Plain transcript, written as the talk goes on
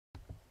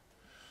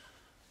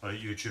Alright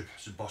YouTube,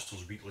 this is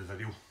Buster's weekly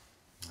video.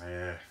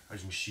 As you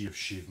can see, I've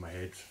shaved my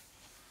head.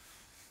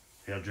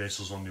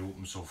 Hairdressers on the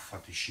open, so I've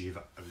had to shave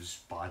it. It was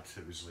bad,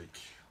 it was like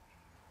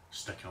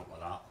sticking up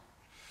like that.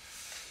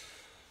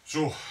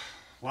 So,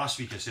 last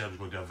week I said I was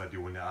going to do a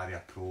video on the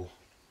Aria Pro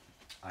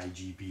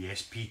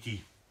IGBS PT,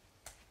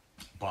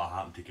 but I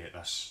happened to get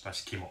this.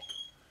 This came up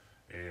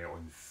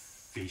on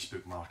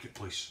Facebook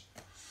Marketplace.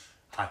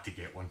 Had to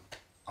get one.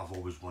 I've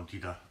always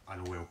wanted an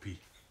OLP.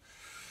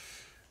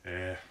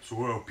 So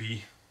OLP,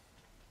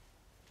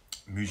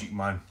 Music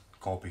Man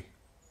copy.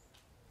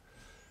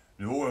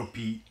 The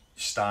OLP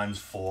stands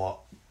for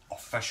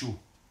Official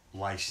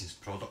Licensed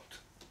Product.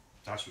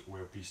 That's what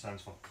OLP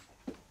stands for.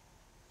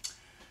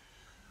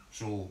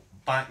 So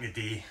back in the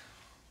day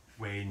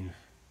when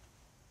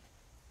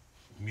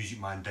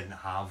Music Man didn't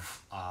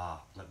have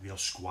like their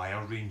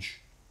Squire range,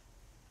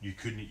 you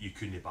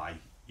couldn't buy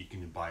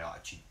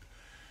that cheap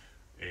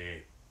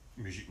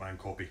Music Man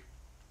copy.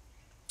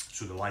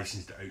 So they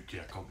licensed it out to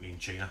a company in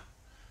China.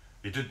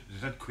 They did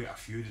quite a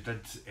few. They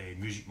did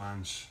Music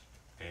Man's,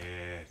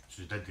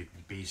 so they did the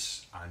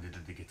bass and they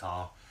did the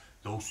guitar.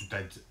 They also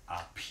did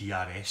a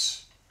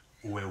PRS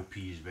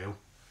OLP as well,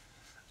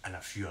 and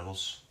a few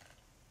others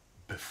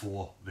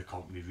before the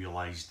company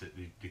realised that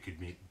they could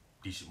make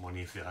decent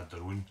money if they had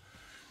their own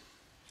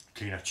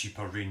kind of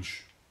cheaper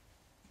range,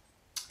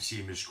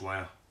 same as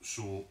Squire.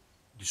 So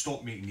they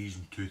stopped making these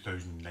in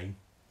 2009.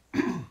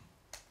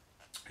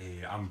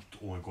 I'm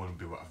only going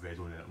by what I've read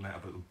on the internet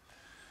about them.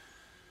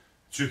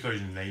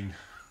 2009,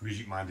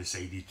 Music Man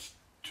decided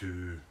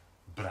to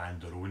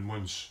brand their own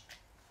ones,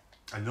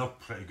 and they're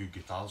pretty good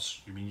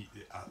guitars. I mean,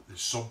 the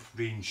sub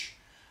range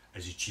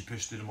is the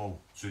cheapest of them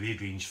all, so they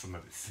range from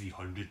about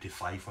 300 to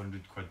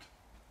 500 quid.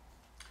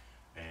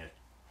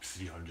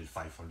 $300,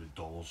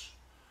 $500,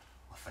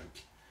 I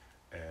think.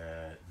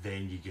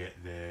 Then you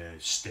get the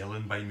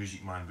Stellan by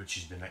Music Man, which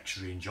is the next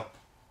range up,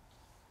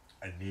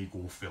 and they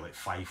go for like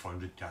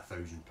 500 to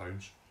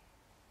 £1,000,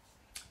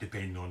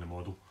 depending on the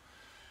model.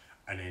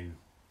 And then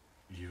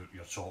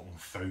you're talking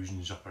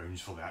thousands of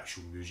pounds for the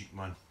actual Music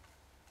Man.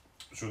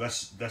 So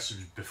this was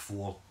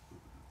before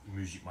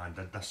Music Man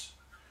did this.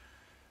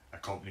 A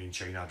company in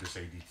China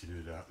decided to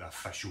do the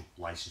official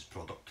licensed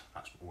product.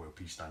 That's what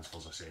OLP stands for,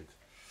 as I said.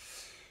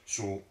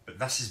 So, but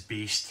this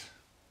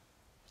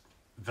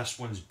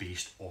one's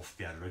based off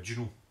the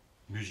original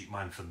Music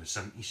Man from the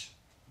 70s,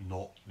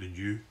 not the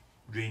new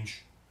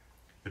range.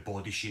 The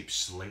body shape's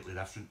slightly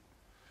different,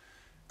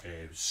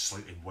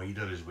 slightly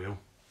wider as well.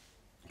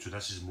 So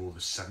this is more the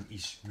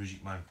 70s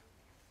Music Man,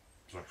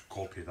 so I can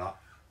copy that.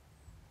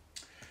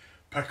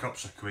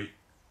 Pickups are quite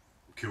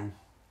cool.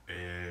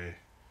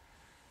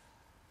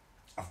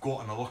 I've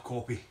got another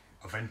copy,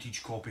 a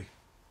vintage copy,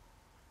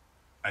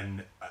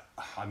 and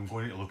I'm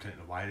going to look at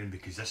the wiring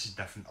because this is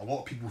different. A lot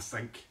of people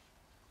think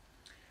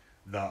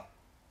that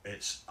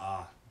it's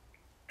a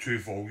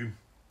 2-volume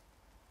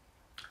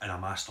and a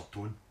master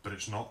tone, but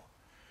it's not.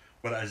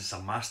 What it is, it's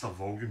a master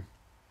volume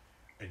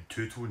in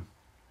 2-tone.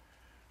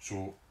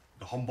 So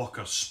the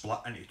humbucker's split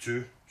into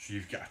two, so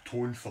you've got a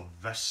tone for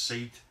this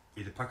side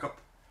of the pickup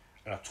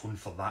and a tone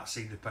for that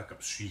side of the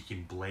pickup, so you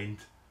can blend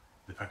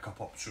the pickup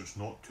up so it's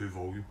not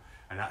 2-volume,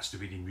 and that's the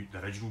way the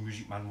original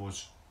Music Man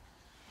was.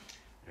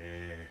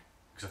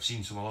 Because I've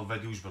seen some other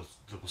videos where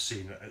they were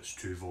saying that it's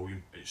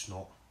 2-volume, it's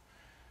not,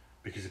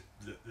 because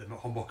the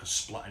humbucker's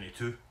split into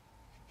two.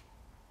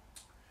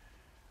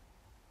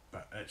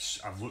 But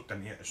I've looked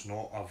into it, it's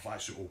not. I've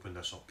actually opened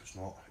this up, it's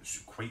not. It's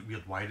quite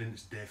weird wiring,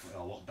 it's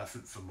definitely a lot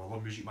different from my other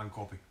Music Man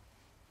copy,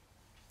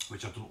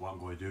 which I don't know what I'm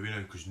going to do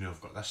now because now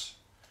I've got this.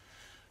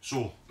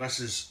 So this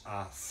is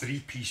a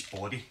 3-piece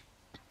body,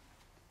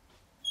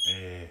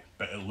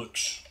 but it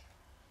looks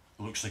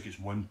like it's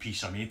one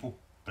piece of maple,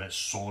 but it's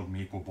solid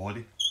maple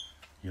body.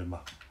 Here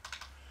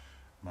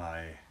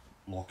my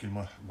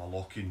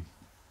locking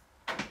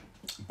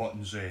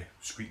buttons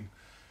squeaking.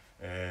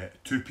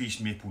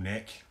 2-piece maple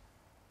neck.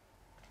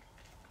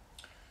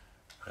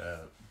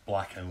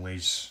 Black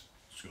inlays,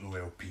 it's got the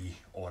OLP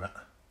on it,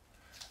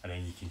 and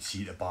then you can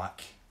see at the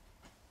back,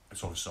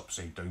 it's obviously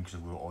upside down because I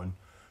wrote it on,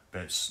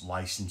 but it's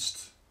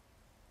licensed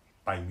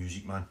by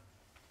Music Man.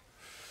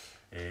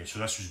 So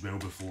this was well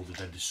before they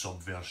did the sub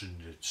version,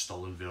 the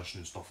Stellan version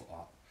and stuff like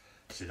that.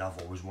 I said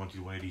I've always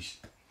wanted one of these,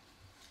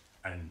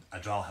 and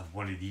I'd rather have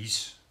one of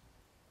these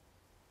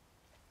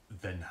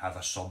than have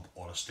a sub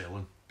or a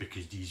Stellan,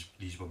 because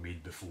these were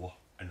made before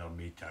and they're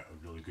made to a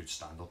really good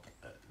standard.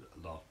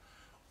 They're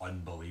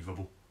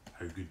unbelievable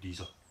how good these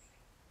are.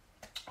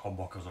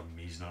 Humbuckers are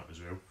amazing at it as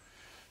well.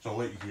 So I'll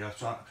let you hear.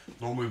 So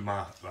normally when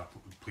I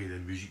play the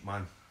Music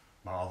Man,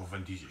 my other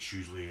vintage, it's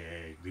usually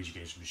Rage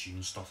Against the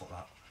Machine, stuff like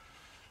that.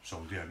 So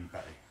I'll do a wee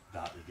bit of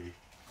that today.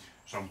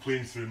 So I'm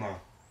playing through my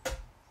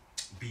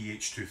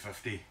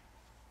BH250,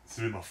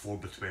 through my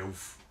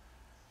 4x12,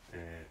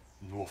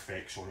 no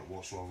effects on it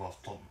whatsoever.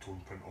 I've turned the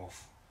tone print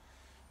off.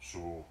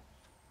 So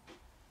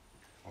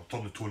I'll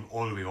turn the tone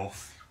all the way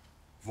off,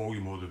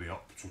 volume all the way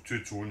up, so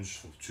 2 tones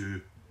for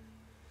 2.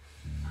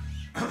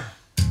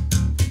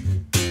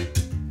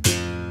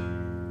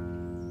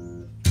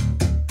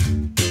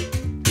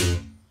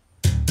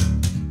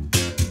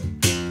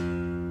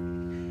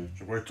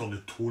 going to turn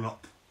the tone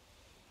up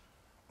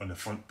on the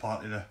front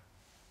part of the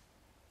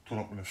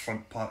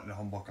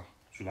humbucker.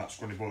 So that's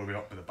going to go all the way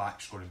up, but the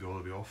back's going to be all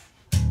the way off.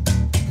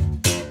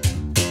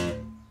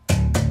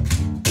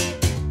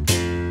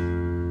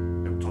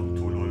 It'll turn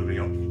the tone all the way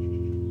up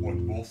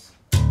on both.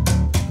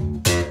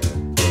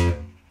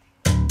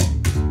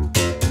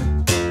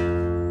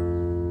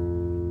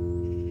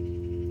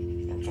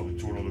 It'll turn the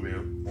tone all the way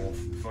off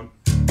the front.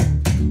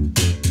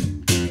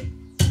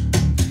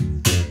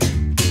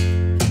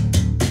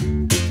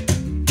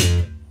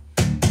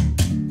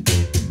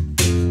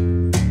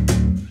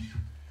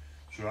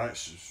 So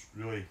that's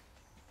really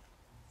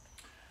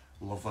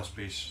love this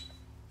bass.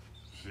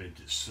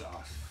 It's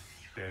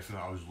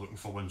definitely, I was looking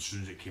for one as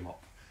soon as it came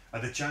up. I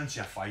had a chance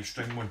of a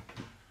 5-string one.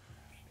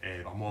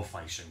 I'm not a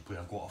 5-string player.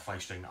 I've got a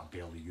 5-string that I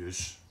barely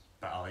use,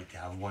 but I like to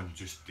have one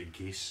just in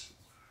case.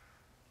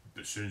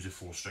 But as soon as the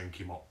 4-string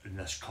came up in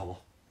this colour,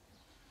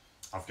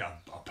 I've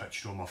got a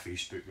picture on my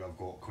Facebook where I've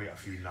got quite a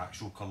few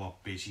natural colour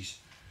basses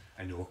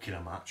and they all kind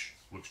of match.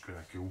 Looks kind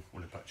of cool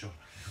on the picture.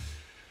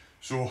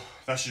 So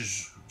this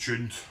is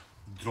tuned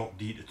drop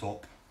D at the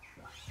top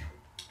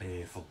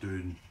for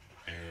doing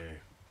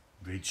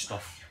rage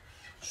stuff.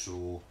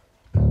 So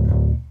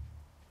turn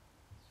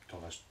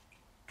this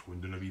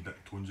tone down a wee bit,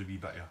 tone's a wee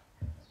bit here.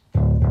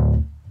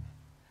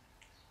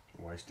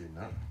 Why is doing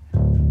that?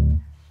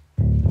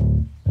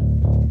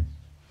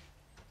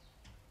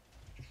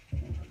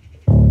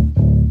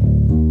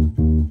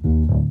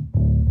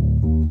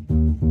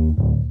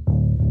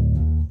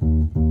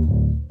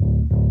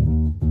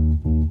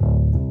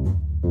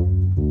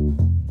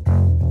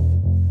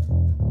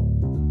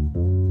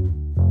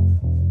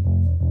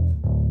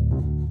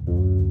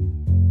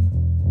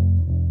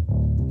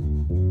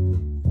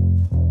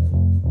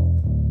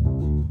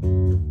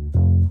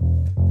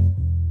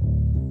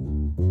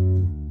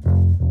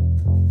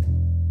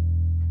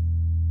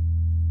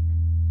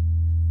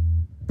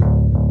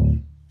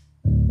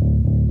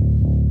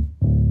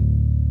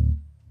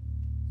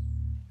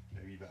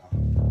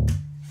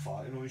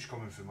 Noise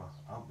coming from my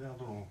amp there, I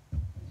don't know.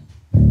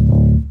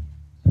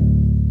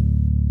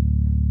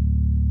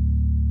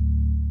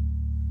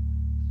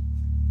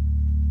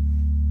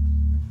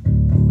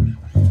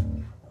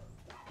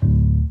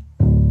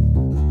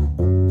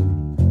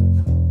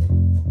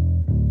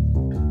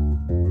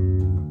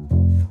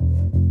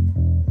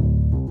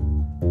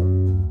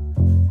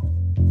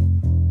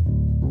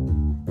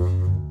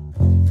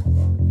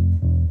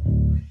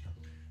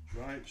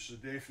 Right, so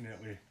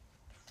definitely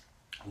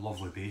a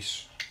lovely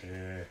bass.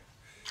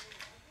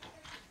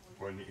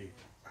 We need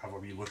to have a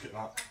wee look at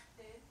that.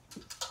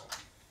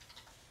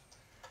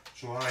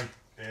 So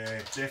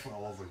definitely a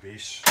lovely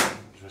bass.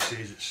 As I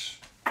says, it's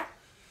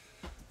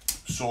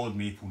solid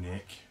maple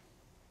neck,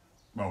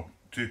 well,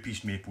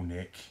 2-piece maple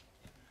neck,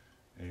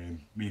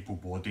 maple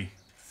body,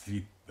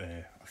 I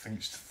think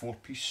it's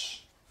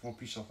 4-piece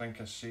I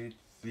think I said,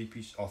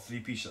 3-piece, or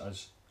 3-piece it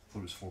is, I thought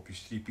it was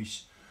 4-piece,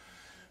 3-piece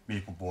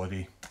maple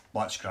body,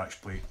 black scratch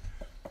plate,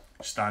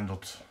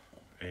 standard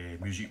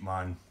Music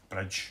Man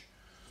bridge.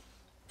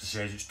 It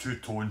says it's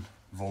 2-tone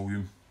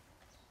volume.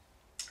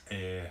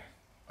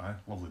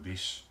 Lovely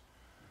bass.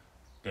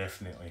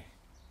 Definitely.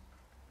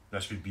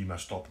 This would be my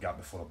stopgap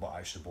before I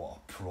actually bought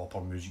a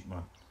proper Music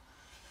Man.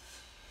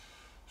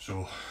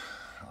 So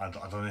I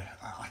don't know.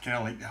 I kind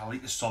of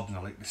like the sub and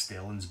I like the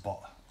Stellings, but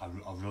I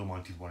really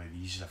wanted one of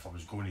these. If I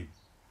was going to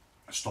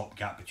a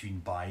stopgap between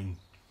buying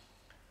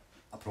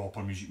a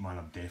proper Music Man,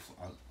 I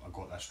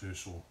got this now.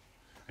 So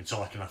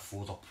until I can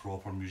afford a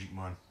proper Music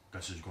Man,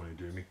 this is going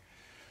to do me.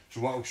 So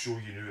what I'll show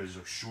you now is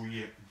I'll show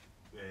you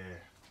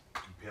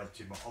compared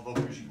to my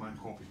other Music Man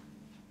copy.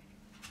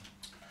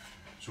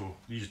 So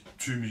these are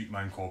 2 Music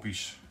Man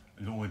copies,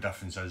 and the only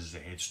difference is the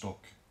headstock.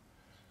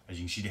 As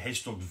you can see, the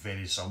headstock is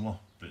very similar,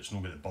 but it's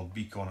not got the bird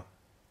beak on it.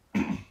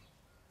 I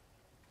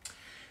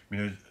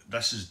mean,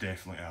 this is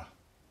definitely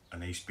a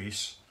nice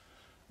bass.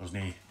 There's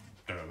no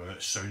doubt about it.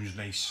 It sounds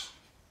nice,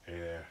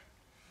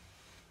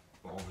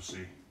 but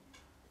obviously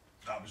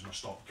that was my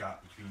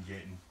stopgap between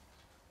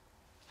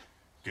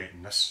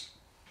getting this.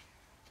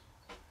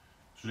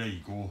 So there you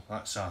go,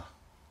 that's an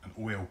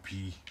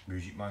OLP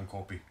Music Man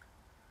copy.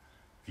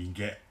 If you can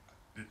get,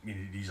 I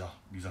mean, these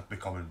are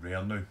becoming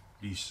rare now.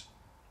 These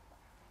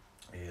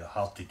are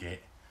hard to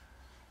get,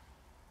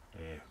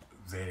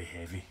 very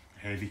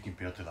heavy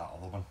compared to that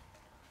other one.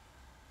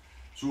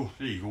 So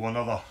there you go,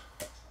 another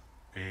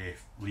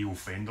Leo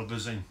Fender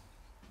design.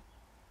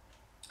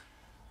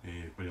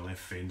 When he left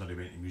Fender, he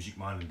went to Music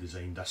Man and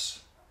designed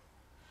this.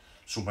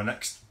 So my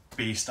next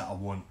bass that I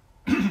want,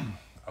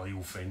 a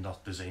Leo Fender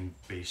design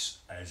bass,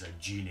 is a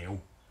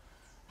G&L,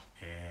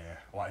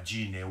 like a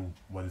G&L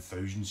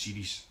 1000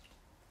 series.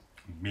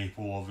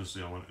 Maple,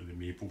 obviously, I wanted the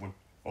maple one,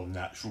 or the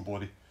natural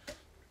body.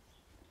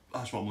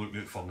 That's what I'm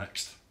looking out for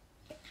next.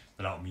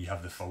 But that'll me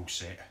have the full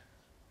set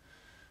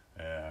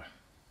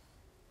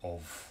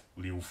of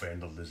Leo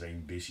Fender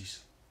design basses.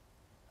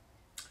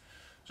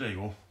 So there you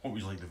go, hope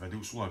you like the video.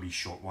 It's only a wee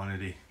short one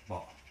today,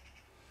 but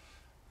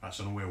that's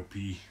an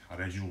OLP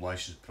original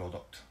licensed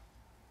product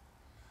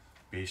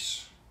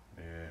bass.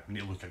 I need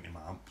to look into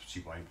my amp,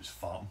 see why it was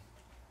farting,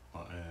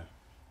 but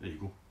there you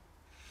go.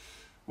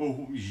 Well,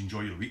 hope you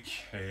enjoy your week.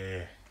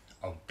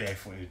 I'll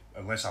definitely,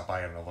 unless I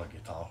buy another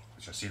guitar,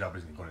 which I said I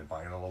wasn't going to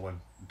buy another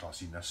one until I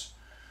seen this,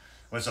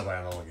 unless I buy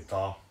another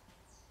guitar,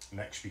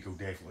 next week I'll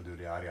definitely do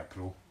the Aria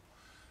Pro.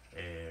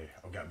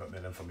 I'll get a bit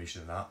more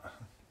information on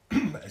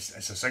that.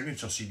 It's a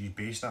signature CD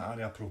based, that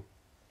Aria Pro,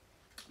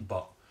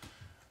 but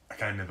I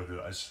can't remember who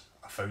it is.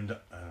 I found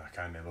it and I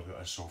can't remember who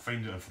it is, so I'll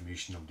find out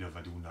information. I'll do a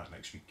video on that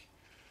next week.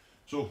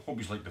 So, hope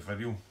you liked the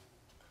video.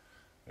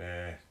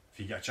 If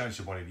you get a chance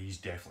of one of these,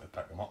 definitely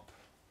pick them up.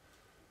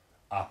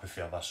 I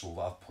prefer this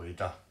over. I've played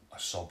a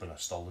sub and a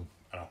Sterling,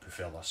 and I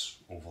prefer this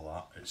over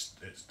that.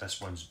 It's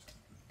this one's,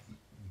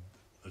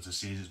 as I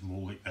say, it's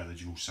more like the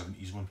original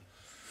 70s one.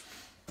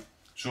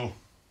 So,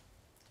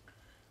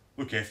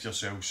 look after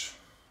yourselves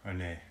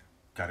and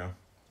carry on.